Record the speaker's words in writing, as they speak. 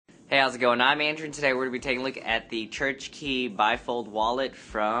Hey, how's it going? I'm Andrew, and today we're going to be taking a look at the Church Key BiFold wallet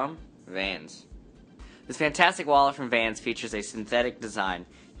from Vans. This fantastic wallet from Vans features a synthetic design.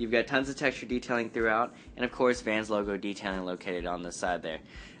 You've got tons of texture detailing throughout, and of course Vans logo detailing located on the side there.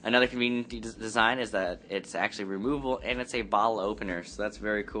 Another convenient design is that it's actually removable, and it's a bottle opener, so that's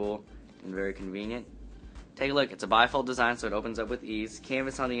very cool and very convenient. Take a look, it's a bifold design, so it opens up with ease.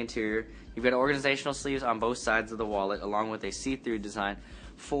 Canvas on the interior. You've got organizational sleeves on both sides of the wallet, along with a see-through design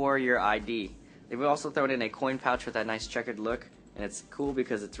for your ID. They've also thrown in a coin pouch with that nice checkered look, and it's cool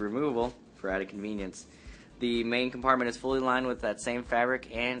because it's removable for added convenience. The main compartment is fully lined with that same fabric,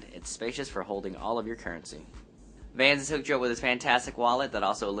 and it's spacious for holding all of your currency. Vans has hooked you up with this fantastic wallet that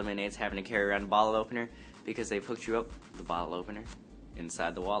also eliminates having to carry around a bottle opener because they've hooked you up with the bottle opener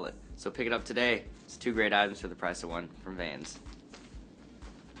inside the wallet. So pick it up today. It's two great items for the price of one from Vans.